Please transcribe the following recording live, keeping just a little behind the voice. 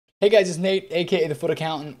Hey guys, it's Nate, aka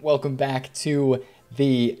TheFutAccountant. Welcome back to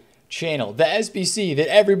the channel. The SBC that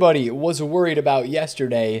everybody was worried about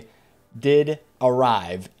yesterday did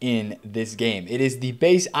arrive in this game. It is the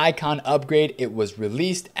base icon upgrade. It was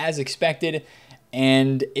released as expected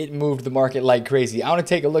and it moved the market like crazy. I want to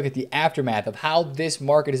take a look at the aftermath of how this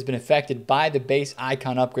market has been affected by the base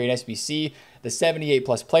icon upgrade SBC, the 78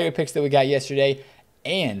 plus player picks that we got yesterday,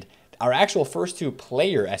 and our actual first two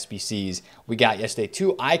player SBCs we got yesterday.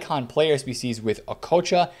 Two icon player SBCs with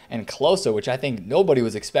Okocha and Closa, which I think nobody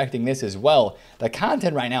was expecting this as well. The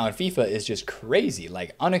content right now in FIFA is just crazy,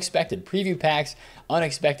 like unexpected preview packs,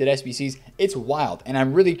 unexpected SBCs. It's wild, and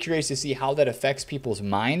I'm really curious to see how that affects people's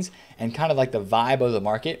minds and kind of like the vibe of the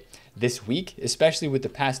market this week, especially with the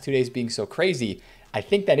past 2 days being so crazy. I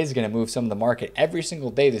think that is going to move some of the market every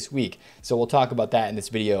single day this week. So we'll talk about that in this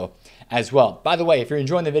video as well. By the way, if you're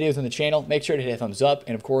enjoying the videos on the channel, make sure to hit a thumbs up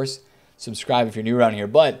and of course, subscribe if you're new around here.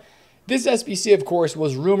 But this SBC, of course,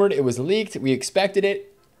 was rumored, it was leaked, we expected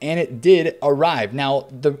it, and it did arrive. Now,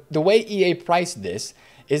 the way EA priced this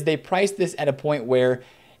is they priced this at a point where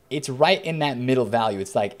it's right in that middle value.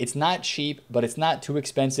 It's like, it's not cheap, but it's not too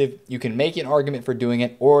expensive. You can make an argument for doing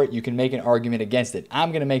it, or you can make an argument against it.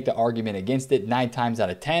 I'm gonna make the argument against it 9 times out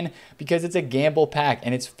of 10 because it's a gamble pack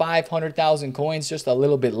and it's 500,000 coins, just a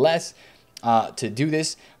little bit less to do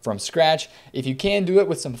this from scratch. If you can do it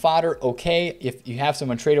with some fodder, okay. If you have some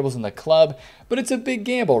untradables in the club, but it's a big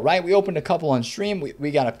gamble, right? We opened a couple on stream.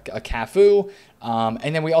 We got a Cafu,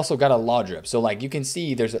 and then we also got a Law Drip. So like you can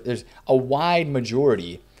see, there's a wide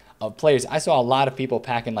majority of players. I saw a lot of people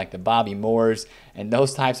packing like the Bobby Moores and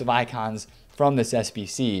those types of icons from this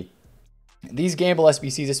SBC. These gamble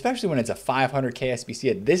SBCs, especially when it's a 500k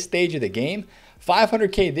SBC at this stage of the game,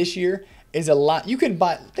 500k this year is a lot. You can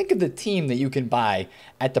buy, think of the team that you can buy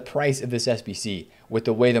at the price of this SBC with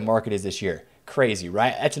the way the market is this year. Crazy,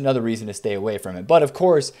 right? That's another reason to stay away from it. But of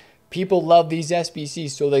course, people love these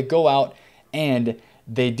SBCs, so they go out and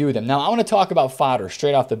they do them. Now, I want to talk about fodder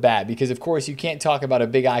straight off the bat because, of course, you can't talk about a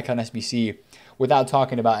big icon SBC without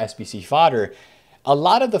talking about SBC fodder. A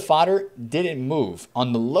lot of the fodder didn't move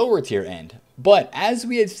on the lower tier end, but as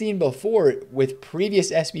we had seen before with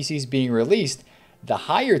previous SBCs being released, the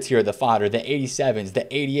higher tier of the fodder, the 87s, the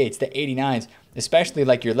 88s, the 89s, especially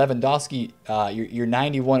like your Lewandowski, your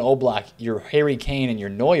 91 Oblak, your Harry Kane, and your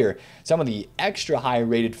Neuer, some of the extra high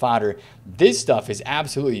rated fodder, this stuff is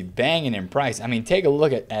absolutely banging in price. I mean, take a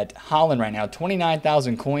look at Haaland right now,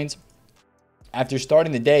 29,000 coins after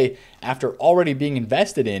starting the day, after already being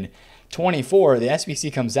invested in 24, the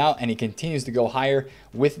SBC comes out and he continues to go higher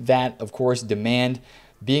with that, of course, demand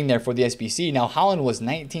being there for the SBC. Now, Haaland was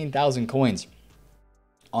 19,000 coins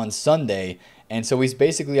on Sunday, and so he's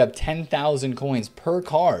basically up 10,000 coins per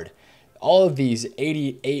card. All of these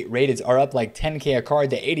 88 rateds are up like 10k a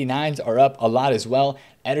card. The 89s are up a lot as well.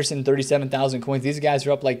 Ederson, 37,000 coins. These guys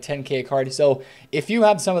are up like 10k a card. So if you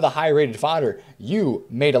have some of the high rated fodder, you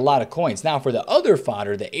made a lot of coins. Now for the other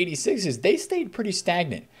fodder, the 86s, they stayed pretty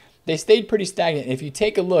stagnant. They stayed pretty stagnant. If you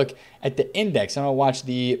take a look at the index, I'm gonna watch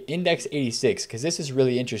the index 86 because this is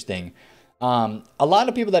really interesting. A lot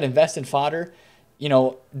of people that invest in fodder, you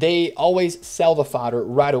know, they always sell the fodder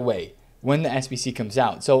right away when the SBC comes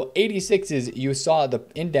out. So 86s, you saw the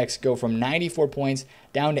index go from 94 points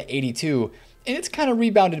down to 82, and it's kind of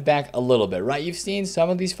rebounded back a little bit, right? You've seen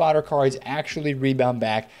some of these fodder cards actually rebound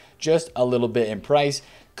back just a little bit in price.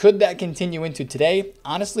 Could that continue into today?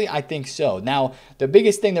 Honestly, I think so. Now, the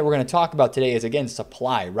biggest thing that we're going to talk about today is, again,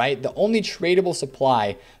 supply, right? The only tradable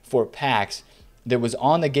supply for packs that was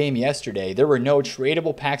on the game yesterday, there were no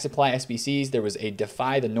tradable pack supply SBCs. There was a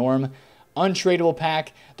Defy the Norm untradable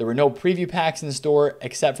pack. There were no preview packs in the store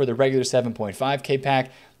except for the regular 7.5k pack.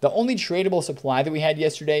 The only tradable supply that we had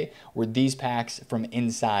yesterday were these packs from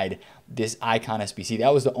inside this icon SBC.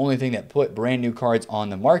 That was the only thing that put brand new cards on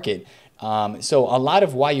the market. So a lot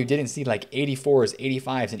of why you didn't see like 84s,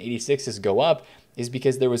 85s, and 86s go up is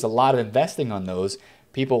because there was a lot of investing on those.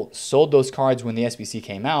 People sold those cards when the SBC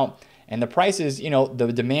came out. And the prices, you know,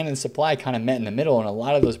 the demand and supply kind of met in the middle, and a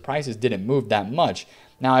lot of those prices didn't move that much.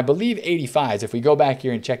 Now, I believe 85s, if we go back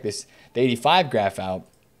here and check this, the 85 graph out,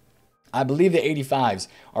 I believe the 85s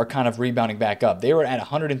are kind of rebounding back up. They were at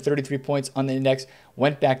 133 points on the index,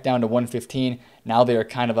 went back down to 115. Now they are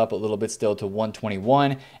kind of up a little bit still to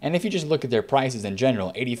 121. And if you just look at their prices in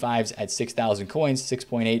general, 85s at 6,000 coins,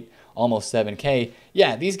 6.8, almost 7K.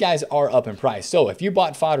 Yeah, these guys are up in price. So if you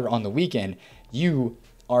bought fodder on the weekend, you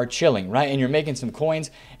are chilling, right? And you're making some coins.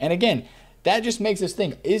 And again, that just makes us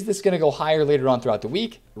think, is this going to go higher later on throughout the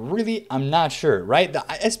week? Really, I'm not sure, right? The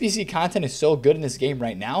SBC content is so good in this game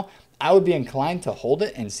right now. I would be inclined to hold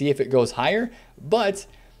it and see if it goes higher, but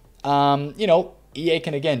you know, EA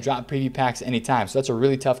can again drop preview packs anytime. So that's a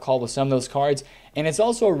really tough call with some of those cards. And it's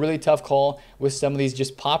also a really tough call with some of these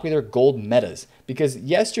just popular gold metas. Because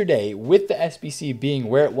yesterday, with the SBC being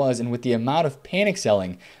where it was and with the amount of panic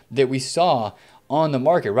selling that we saw on the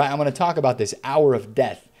market, right? I'm going to talk about this hour of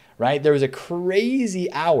death, right? There was a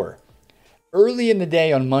crazy hour early in the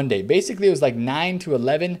day on Monday. Basically, it was like 9 to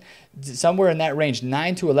 11, somewhere in that range,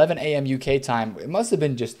 9 to 11 a.m. UK time. It must have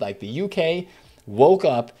been just like the UK woke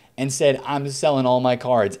up and said, I'm selling all my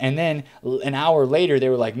cards. And then an hour later, they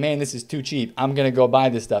were like, man, this is too cheap. I'm going to go buy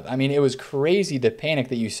this stuff. I mean, it was crazy, the panic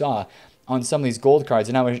that you saw on some of these gold cards.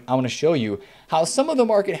 And I want to show you how some of the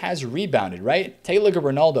market has rebounded, right? Take a look at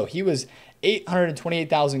Ronaldo. He was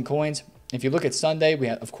 828,000 coins. If you look at Sunday, we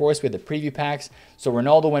had the preview packs. So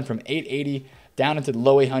Ronaldo went from 880 down into the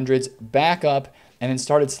low 800s, back up, and then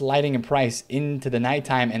started sliding in price into the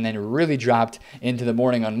nighttime, and then really dropped into the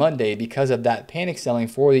morning on Monday because of that panic selling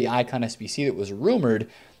for the Icon SBC that was rumored.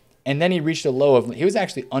 And then he reached a low of, he was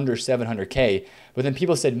actually under 700K, but then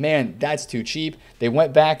people said, man, that's too cheap. They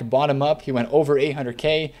went back, bought him up. He went over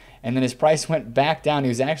 800K, and then his price went back down. He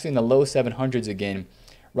was actually in the low 700s again,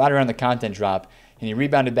 right around the content drop, and he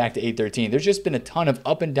rebounded back to 813. There's just been a ton of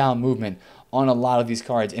up and down movement on a lot of these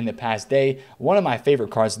cards in the past day. One of my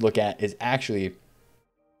favorite cards to look at is actually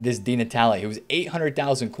this Di Natale. It was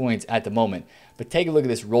 800,000 coins at the moment. But take a look at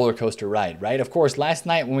this roller coaster ride, right? Of course, last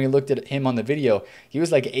night when we looked at him on the video, he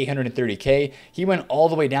was like 830K. He went all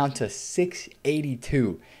the way down to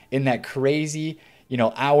 682 in that crazy, you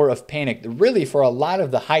know, hour of panic. Really, for a lot of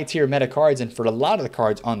the high tier meta cards and for a lot of the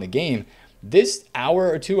cards on the game, this hour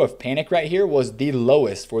or two of panic right here was the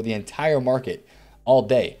lowest for the entire market all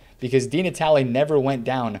day, because Di Natale never went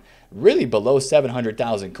down really below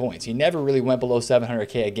 700,000 coins. He never really went below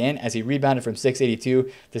 700K again, as he rebounded from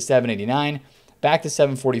 682 to 789, back to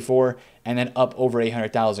 744, and then up over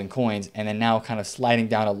 800,000 coins, and then now kind of sliding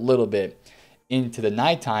down a little bit into the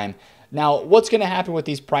nighttime. Now, what's going to happen with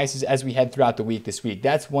these prices as we head throughout the week this week?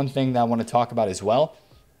 That's one thing that I want to talk about as well,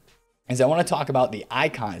 is I want to talk about the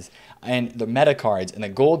icons and the meta cards and the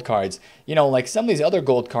gold cards. You know, like some of these other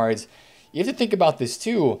gold cards, you have to think about this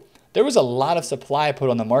too. There was a lot of supply put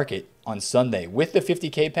on the market on Sunday with the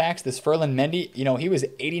 50K packs. This Ferland Mendy, you know, he was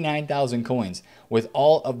 89,000 coins with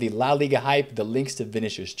all of the La Liga hype, the links to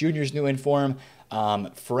Vinicius Jr.'s new inform,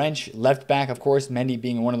 French left back, of course, Mendy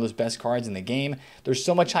being one of those best cards in the game. There's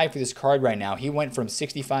so much hype for this card right now. He went from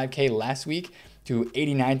 65K last week to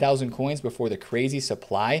 89,000 coins before the crazy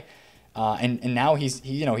supply. And now he's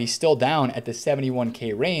still down at the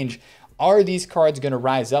 71K range. Are these cards going to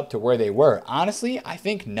rise up to where they were? Honestly, I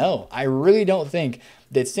think no. I really don't think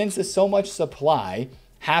that, since so much supply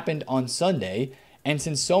happened on Sunday and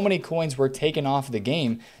since so many coins were taken off the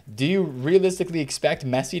game, do you realistically expect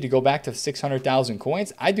Messi to go back to 600,000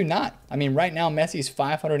 coins? I do not. I mean, right now Messi's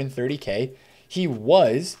 530K. He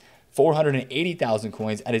was 480,000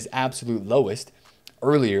 coins at his absolute lowest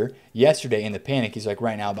earlier yesterday in the panic. He's like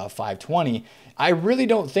right now about 520. I really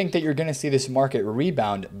don't think that you're going to see this market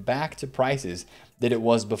rebound back to prices that it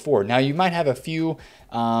was before. Now, you might have a few,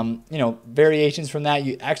 variations from that.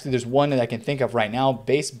 Actually, there's one that I can think of right now.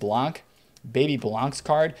 Base Blanc, Baby Blanc's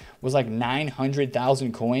card was like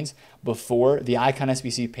 900,000 coins before the Icon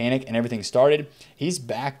SBC panic and everything started. He's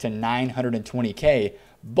back to 920K.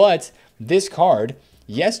 But this card,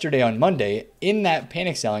 yesterday on Monday, in that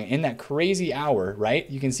panic selling, in that crazy hour, right?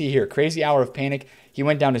 You can see here, crazy hour of panic. He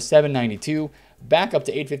went down to 792, back up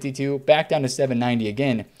to 852, back down to 790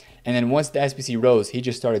 again. And then once the SBC rose, he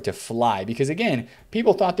just started to fly. Because again,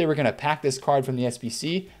 people thought they were going to pack this card from the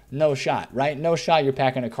SBC. No shot, right? No shot you're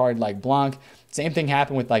packing a card like Blanc. Same thing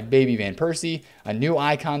happened with like Baby Van Persie, a new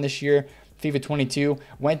icon this year. FIFA 22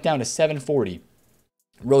 went down to 740.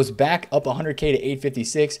 Rose back up 100K to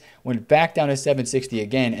 856, went back down to 760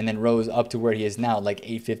 again, and then rose up to where he is now, like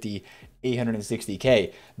 850,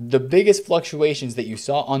 860K. The biggest fluctuations that you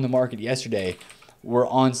saw on the market yesterday were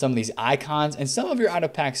on some of these icons and some of your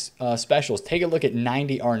out-of-pack specials. Take a look at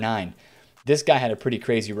 90R9. This guy had a pretty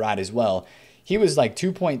crazy ride as well. He was like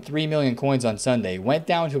 2.3 million coins on Sunday, went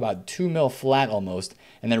down to about 2 mil flat almost,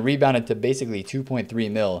 and then rebounded to basically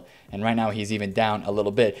 2.3 mil. And right now he's even down a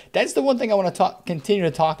little bit. That's the one thing I want to continue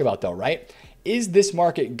to talk about though, right? Is this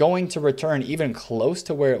market going to return even close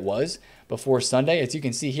to where it was before Sunday? As you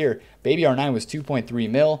can see here, Baby R9 was 2.3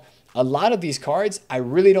 mil. A lot of these cards, I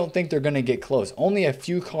really don't think they're going to get close. Only a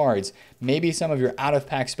few cards, maybe some of your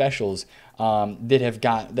out-of-pack specials that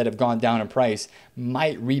have gone down in price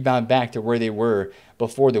might rebound back to where they were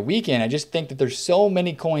before the weekend. I just think that there's so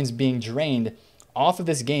many coins being drained off of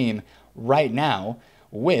this game right now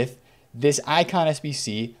with this Icon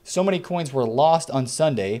SBC, so many coins were lost on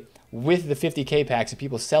Sunday with the 50K packs and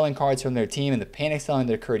people selling cards from their team and the panic selling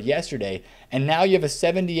that occurred yesterday. And now you have a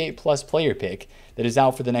 78 plus player pick that is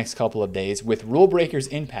out for the next couple of days with rule breakers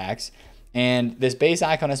in packs and this base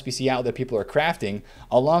Icon SBC out that people are crafting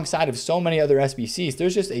alongside of so many other SBCs.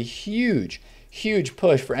 There's just a huge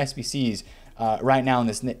push for SBCs right now in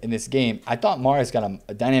this game. I thought Mara's got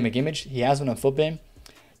a dynamic image. He has one on Footbin.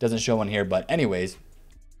 Doesn't show one here, but anyways,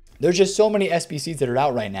 there's just so many SBCs that are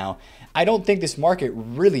out right now. I don't think this market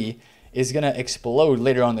really is going to explode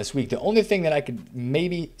later on this week. The only thing that I could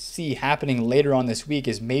maybe see happening later on this week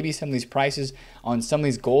is maybe some of these prices on some of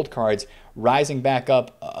these gold cards rising back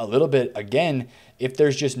up a little bit again if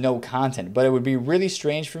there's just no content. But it would be really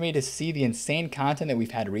strange for me to see the insane content that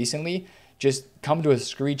we've had recently just come to a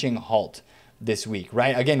screeching halt this week,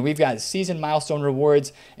 right? Again, we've got season milestone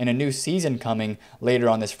rewards and a new season coming later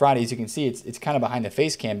on this Friday. As you can see, it's kind of behind the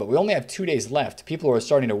face cam, but we only have 2 days left. People are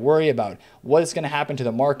starting to worry about what's going to happen to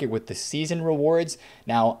the market with the season rewards.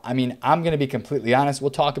 Now, I mean, I'm going to be completely honest.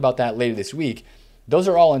 We'll talk about that later this week. Those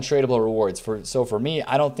are all untradeable rewards. So for me,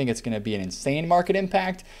 I don't think it's going to be an insane market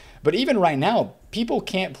impact. But even right now, people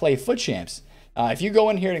can't play FUT Champs. If you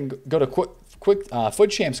go in here and go to quick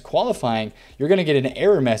FUT Champs qualifying, you're going to get an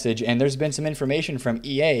error message, and there's been some information from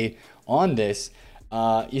EA on this.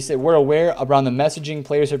 You said, we're aware around the messaging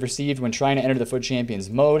players have received when trying to enter the FUT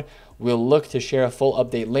Champions mode. We'll look to share a full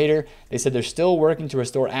update later. They said they're still working to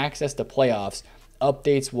restore access to playoffs.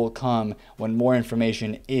 Updates will come when more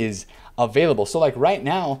information is available. So like right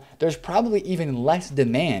now, there's probably even less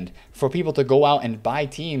demand for people to go out and buy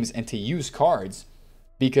teams and to use cards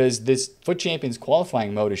because this FUT Champions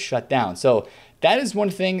qualifying mode is shut down. So that is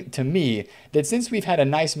one thing to me that since we've had a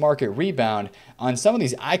nice market rebound on some of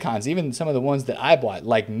these icons, even some of the ones that I bought,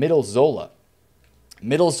 like Middle Zola.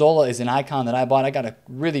 Middle Zola is an icon that I bought. I got a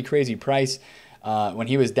really crazy price when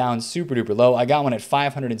he was down super duper low. I got one at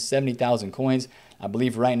 570,000 coins. I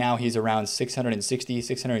believe right now he's around 660,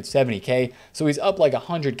 670K. So he's up like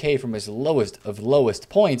 100K from his lowest of lowest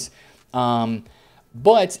points.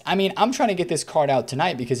 But, I mean, I'm trying to get this card out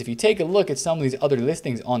tonight because if you take a look at some of these other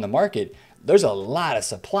listings on the market, there's a lot of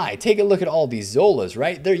supply. Take a look at all these Zolas,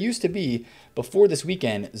 right? There used to be, before this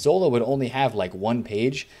weekend, Zola would only have like 1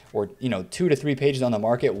 page or, 2 to 3 pages on the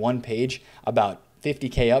market, 1 page, about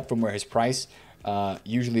 50K up from where his price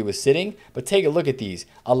usually was sitting. But take a look at these.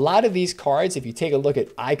 A lot of these cards, if you take a look at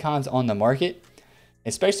icons on the market,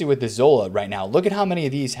 especially with the Zola right now, look at how many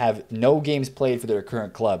of these have no games played for their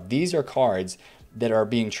current club. These are cards that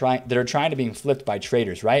are trying to be flipped by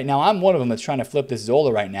traders, right? Now, I'm one of them that's trying to flip this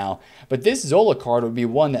Zola right now, but this Zola card would be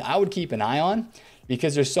one that I would keep an eye on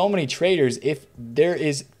because there's so many traders. If there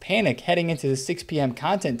is panic heading into the 6 p.m.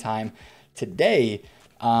 content time today,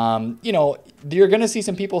 you're going to see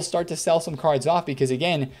some people start to sell some cards off because,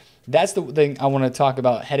 again, that's the thing I want to talk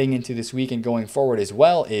about heading into this week and going forward as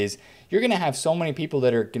well is you're going to have so many people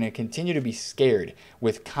that are going to continue to be scared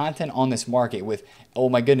with content on this market with, oh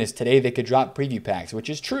my goodness, today they could drop preview packs, which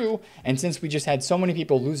is true. And since we just had so many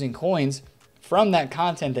people losing coins from that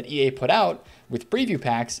content that EA put out with preview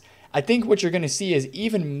packs, I think what you're going to see is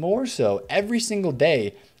even more so every single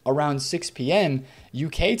day around 6 p.m.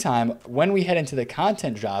 UK time when we head into the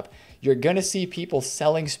content drop, you're going to see people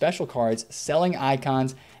selling special cards, selling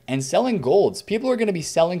icons, and selling golds. People are going to be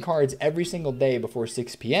selling cards every single day before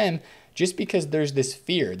 6 p.m. just because there's this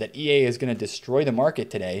fear that EA is going to destroy the market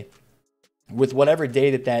today with whatever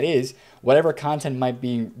day that is, whatever content might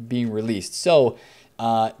be being released. So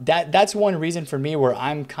that's one reason for me where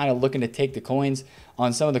I'm kind of looking to take the coins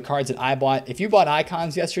on some of the cards that I bought. If you bought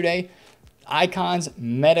icons yesterday, icons,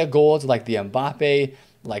 meta golds like the Mbappe,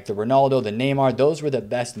 like the Ronaldo, the Neymar, those were the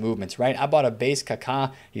best movements, right? I bought a base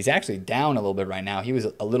Kaká. He's actually down a little bit right now. He was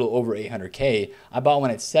a little over 800K. I bought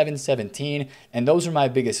one at 717, and those are my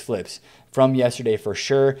biggest flips from yesterday for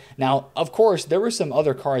sure. Now, of course, there were some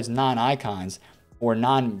other cards, non-icons or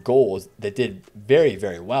non-goals that did very,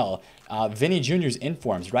 very well. Vinny Jr.'s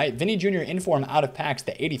informs, right? Vinny Jr. inform out of packs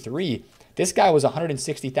to 83. This guy was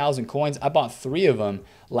 160,000 coins. I bought 3 of them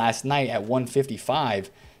last night at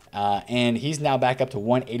 155. And he's now back up to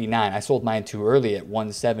 189. I sold mine too early at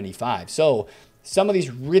 175. So some of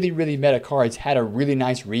these really, really meta cards had a really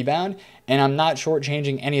nice rebound, and I'm not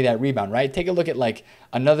shortchanging any of that rebound, right? Take a look at like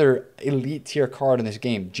another elite tier card in this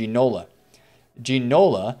game, Ginola.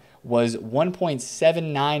 Ginola was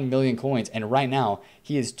 1.79 million coins, and right now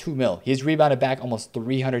he is 2 mil. He's rebounded back almost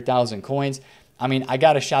 300,000 coins. I mean, I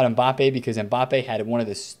got to shout Mbappe because Mbappe had one of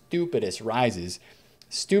the stupidest rises,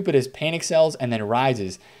 stupidest panic sells and then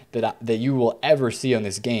rises that you will ever see on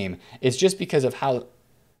this game. It's just because of how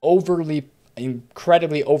overly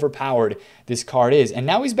incredibly overpowered this card is. And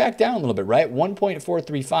now he's back down a little bit, right?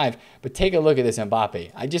 1.435. But take a look at this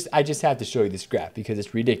Mbappe. I just have to show you this graph because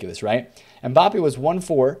it's ridiculous, right? Mbappe was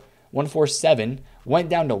 147, went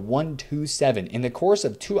down to 127. In the course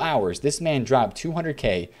of 2 hours, this man dropped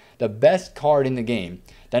 200K, the best card in the game,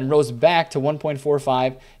 then rose back to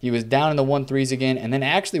 1.45. He was down in the 1.3s again, and then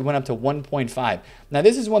actually went up to 1.5. Now,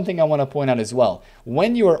 this is one thing I want to point out as well.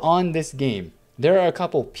 When you are on this game, there are a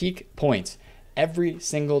couple peak points every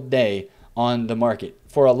single day on the market.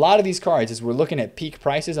 For a lot of these cards, as we're looking at peak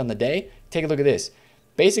prices on the day, take a look at this.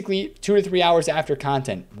 Basically, 2 to 3 hours after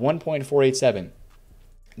content, 1.487.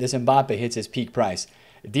 This Mbappe hits his peak price.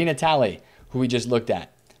 Di Natale, who we just looked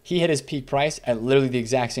at, he hit his peak price at literally the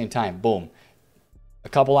exact same time. Boom. A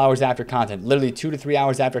couple hours after content, literally 2 to 3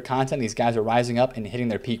 hours after content, these guys are rising up and hitting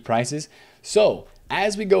their peak prices. So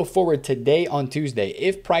as we go forward today on Tuesday,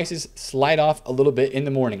 if prices slide off a little bit in the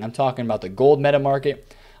morning, I'm talking about the gold meta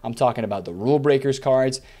market, I'm talking about the rule breakers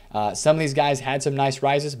cards. Some of these guys had some nice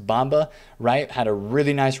rises. Bamba, right, had a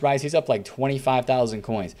really nice rise. He's up like 25,000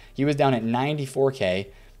 coins. He was down at 94K.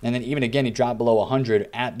 And then even again, he dropped below 100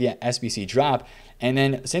 at the SBC drop. And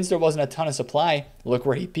then since there wasn't a ton of supply, look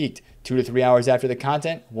where he peaked. 2 to 3 hours after the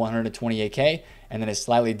content, 128K. And then it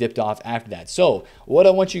slightly dipped off after that. So what I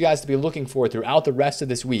want you guys to be looking for throughout the rest of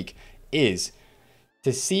this week is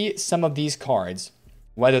to see some of these cards,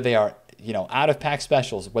 whether they are, out of pack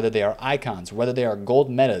specials, whether they are icons, whether they are gold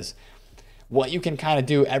metas. What you can kind of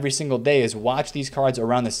do every single day is watch these cards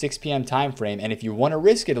around the 6 p.m. time frame. And if you want to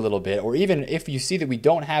risk it a little bit, or even if you see that we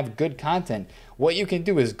don't have good content, what you can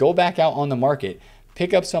do is go back out on the market,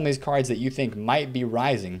 pick up some of these cards that you think might be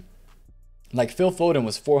rising. Like Phil Foden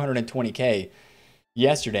was 420K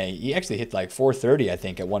yesterday. He actually hit like 430, I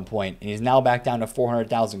think, at one point, and he's now back down to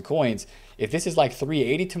 400,000 coins. If this is like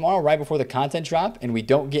 380 tomorrow, right before the content drop, and we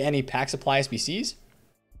don't get any pack supply SBCs,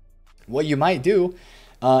 what you might do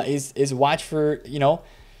is watch for,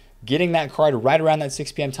 getting that card right around that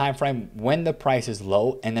 6 p.m. time frame when the price is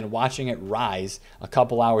low, and then watching it rise a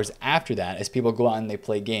couple hours after that as people go out and they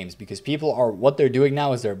play games. Because people are, what they're doing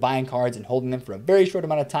now is they're buying cards and holding them for a very short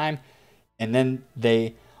amount of time, and then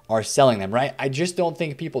they are selling them, right? I just don't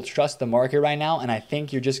think people trust the market right now, and I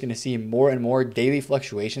think you're just going to see more and more daily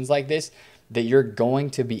fluctuations like this that you're going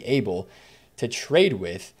to be able to trade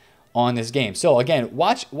with on this game. So again,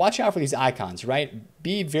 watch out for these icons, right?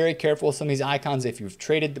 Be very careful with some of these icons if you've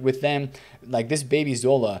traded with them. Like this Baby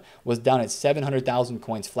Zola was down at 700,000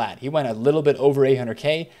 coins flat. He went a little bit over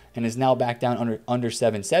 800K and is now back down under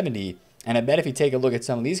 770. And I bet if you take a look at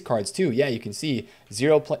some of these cards too, yeah, you can see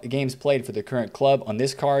 0 games played for the current club on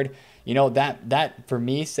this card. That for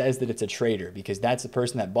me says that it's a trader, because that's the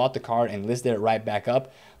person that bought the card and listed it right back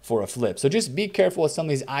up for a flip. So just be careful with some of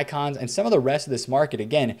these icons and some of the rest of this market.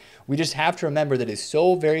 Again, we just have to remember that it's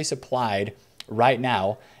so very supplied right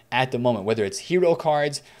now at the moment, whether it's hero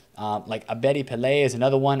cards, like Abedi Pele is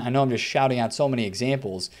another one. I know I'm just shouting out so many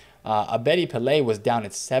examples. Abedi Pele was down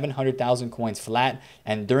at 700,000 coins flat,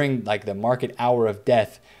 and during like the market hour of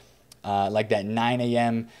death, like that 9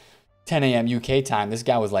 a.m., 10 a.m. UK time, this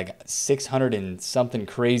guy was like 600 and something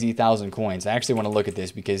crazy thousand coins. I actually want to look at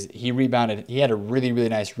this because he rebounded. He had a really, really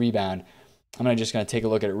nice rebound. I'm just going to take a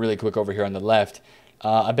look at it really quick over here on the left.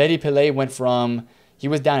 Abedi Pele went from, he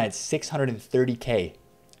was down at 630K,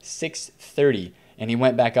 630, and he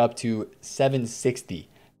went back up to 760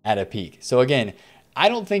 at a peak. So again, I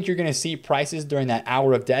don't think you're going to see prices during that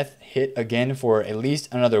hour of death hit again for at least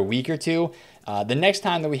another week or two. The next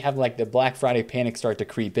time that we have like the Black Friday panic start to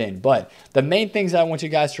creep in. But the main things I want you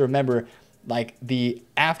guys to remember, like the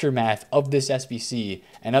aftermath of this SBC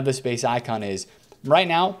and of this Base Icon, is right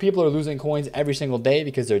now people are losing coins every single day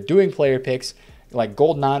because they're doing player picks. Like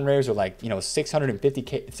gold non-rares are like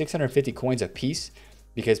 650 coins a piece,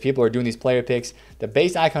 because people are doing these player picks. The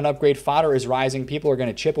Base Icon upgrade fodder is rising. People are going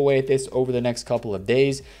to chip away at this over the next couple of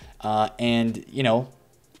days.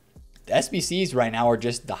 The SBCs right now are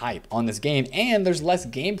just the hype on this game, and there's less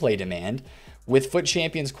gameplay demand with FUT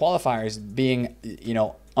Champions qualifiers being,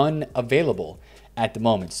 unavailable at the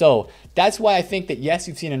moment. So that's why I think that, yes,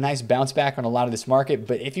 you've seen a nice bounce back on a lot of this market,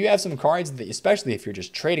 but if you have some cards, that, especially if you're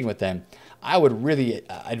just trading with them, I would really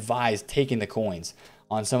advise taking the coins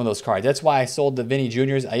on some of those cards. That's why I sold the Vinny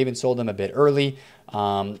Juniors. I even sold them a bit early.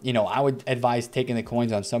 I would advise taking the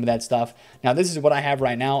coins on some of that stuff. Now, this is what I have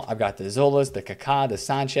right now. I've got the Zolas, the Kaká, the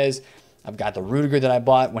Sanchez. I've got the Rudiger that I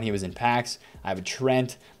bought when he was in packs. I have a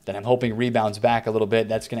Trent that I'm hoping rebounds back a little bit.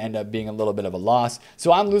 That's going to end up being a little bit of a loss.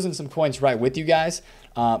 So I'm losing some coins right with you guys,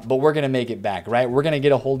 but we're going to make it back, right? We're going to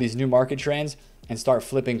get a hold of these new market trends and start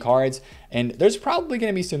flipping cards. And there's probably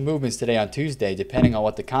going to be some movements today on Tuesday, depending on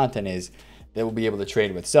what the content is. that we'll be able to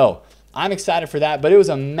trade with. So I'm excited for that, but it was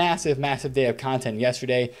a massive, massive day of content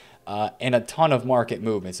yesterday and a ton of market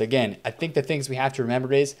movements. Again, I think the things we have to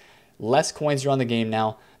remember is less coins are on the game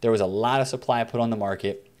now. There was a lot of supply put on the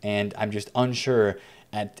market, and I'm just unsure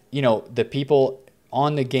at, the people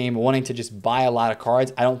on the game wanting to just buy a lot of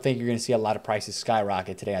cards. I don't think you're going to see a lot of prices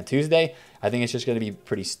skyrocket today on Tuesday. I think it's just going to be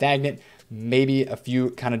pretty stagnant. Maybe a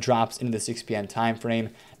few kind of drops into the 6 p.m. time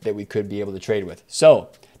frame that we could be able to trade with. So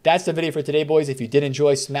that's the video for today, boys. If you did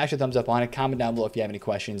enjoy, smash a thumbs up on it. Comment down below if you have any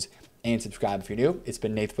questions, and subscribe if you're new. It's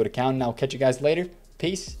been TheFutAccountant. I'll catch you guys later.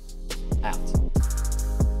 Peace out.